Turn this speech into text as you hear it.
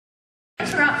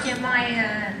interrupt you.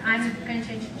 I'm going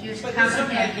to introduce a But couple there's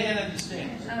something I here. can't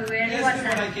understand. Oh, really? Ask What's me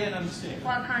what that? I can't understand.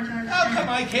 What can't you understand? How come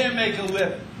I can't make a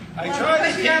living? I Well, try to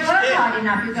because teach you don't work dance. hard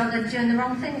enough. You've got to doing the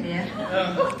wrong thing, dear.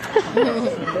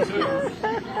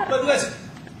 But listen,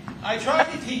 I try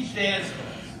to teach dance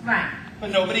class, Right. but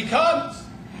nobody comes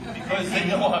because they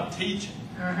know I'm teaching.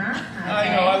 Uh-huh. Okay.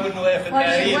 I know, I wouldn't laugh at What's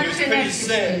that your- either. what's It's your pretty next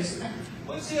sad. excuse?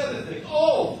 What's the other thing?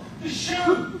 Oh, the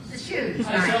shoes. The shoes, I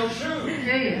sell right. shoes.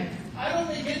 Do you? I don't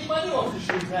make any money off the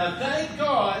shoes now. Thank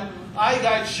God I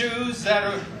got shoes that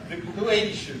are the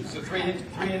lady shoes, the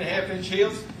 3.5-inch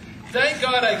heels. Thank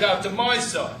God I got them my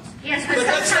size. Yes, But but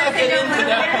let's not sometimes they get don't into want to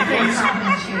that wear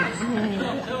because shoes.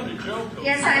 I'm telling a joke.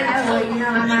 Yes, I know. Well, you know,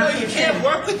 I'm You know, not you can't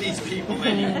work with these people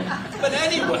anymore. But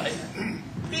anyway,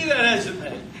 be that as it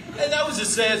may. And that was a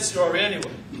sad story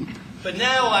anyway. But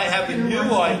now I have a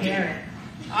new idea.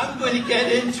 I'm going to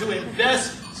get into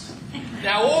investments.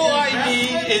 Now all I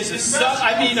need is an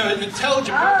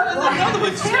intelligent person. In other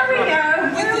words, Here we go.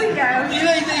 Here we go.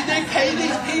 they pay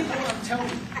these people, I'm telling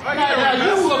you. Now,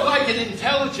 you look like an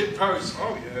intelligent person.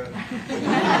 Oh, yeah.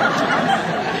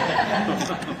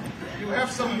 You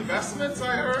have some investments,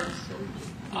 I heard?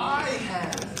 I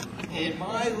have in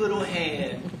my little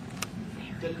hand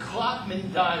the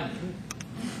Klopman diamond.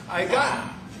 I got.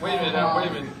 Wait a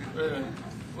minute.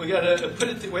 We gotta put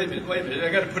it. Wait a minute. I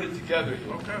gotta put it together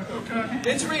here. Okay.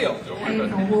 It's real. Don't worry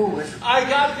about it. I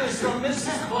got this from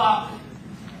Mrs. Klopman.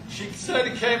 She said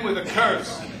it came with a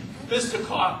curse, Mr.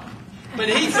 Klopman. But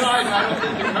he died. I don't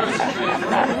think the curse is really.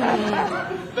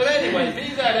 But anyway, be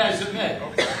that as it may,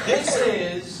 this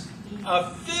is a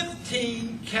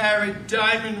 15-carat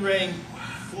diamond ring,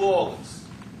 flawless.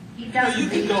 He You doesn't.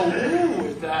 can go ooh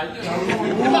with that. You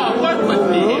know. Come on, work with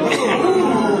me.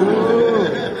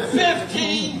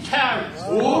 15 carats.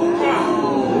 You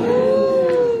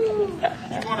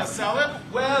want to sell it?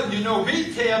 Well, you know,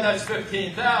 retail that's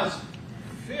 15,000.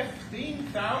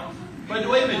 15,000? But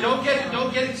wait a minute, don't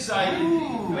get excited.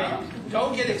 Wait,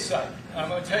 don't get excited. I'm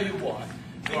going to tell you why.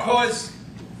 Because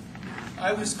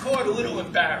I was caught a little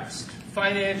embarrassed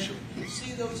financially. You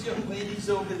see those young ladies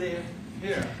over there?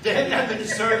 Yeah. They're not going to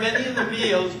serve any of the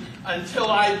meals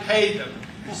until I pay them.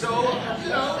 So, you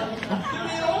know, give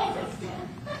me an offer.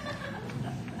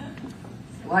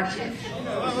 Watch it.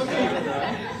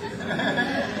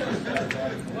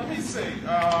 Let me see.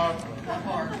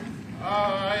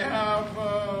 I have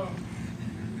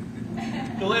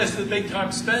The last of the big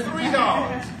time spent. $3.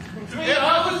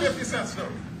 $3.50 though.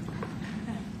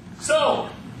 So,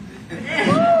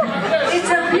 It's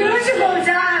a beautiful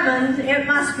diamond. It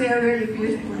must be a really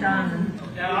beautiful diamond.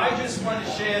 now I just want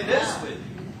to share this with you.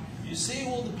 You see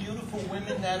all the beautiful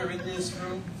women that are in this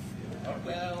room?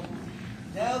 Well,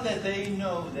 now that they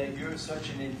know that you're such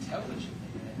an intelligent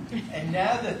man, and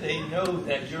now that they know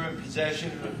that you're in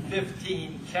possession of a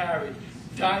 15-carat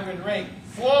diamond ring,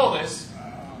 flawless,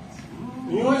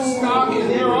 you're stock in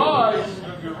their eyes.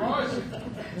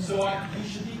 So you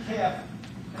should be careful.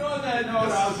 And on that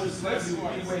note, I'll just let you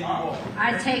anyway you want.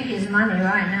 I'd take his money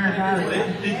right now if I were you.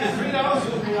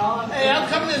 Hey, how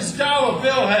come this dollar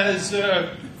bill has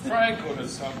Frank on or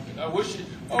something? I wish it.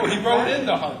 Oh, he wrote in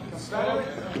the hundreds. Are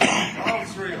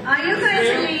you going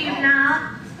to leave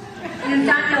now? You've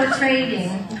done your trading.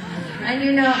 And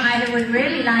you know, I would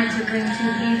really like to bring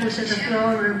two people to the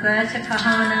floor, Roberta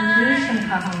Cahan and Lucian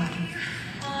Cahan.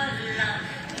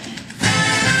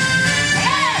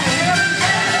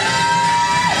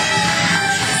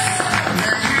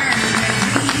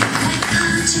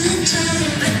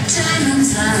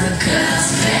 Diamonds are a girl's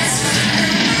best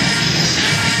friend.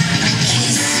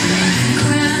 Kiss with the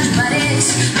ground, but it's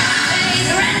pay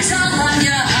the rental on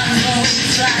your unrolled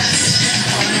flats.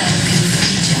 Oh, looking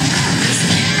for jobs.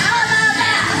 How about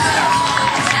that?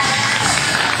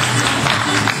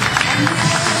 And the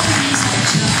always are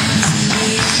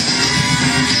Jonesy.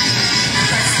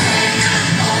 Let's take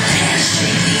all the hair,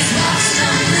 shake these rocks,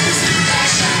 don't lose their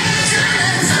shine.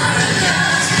 Diamonds are a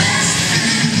girl's best friend.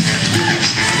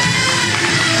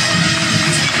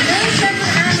 Lucian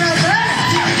and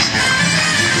Roberta.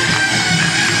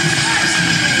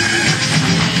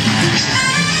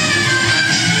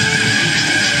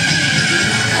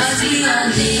 Cause we are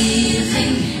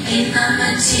living in a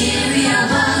material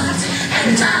world,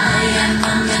 and I am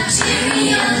a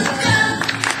material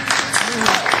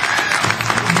girl.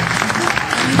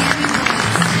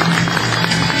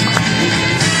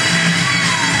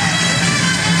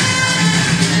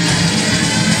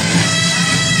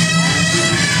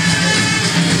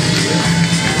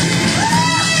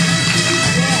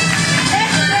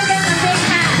 Let's give them a big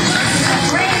hand.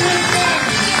 Bring it in.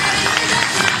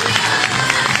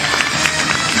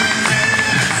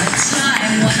 The time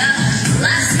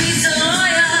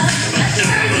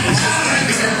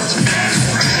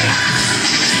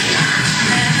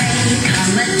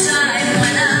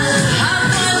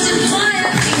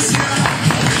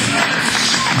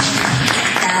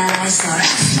for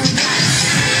it.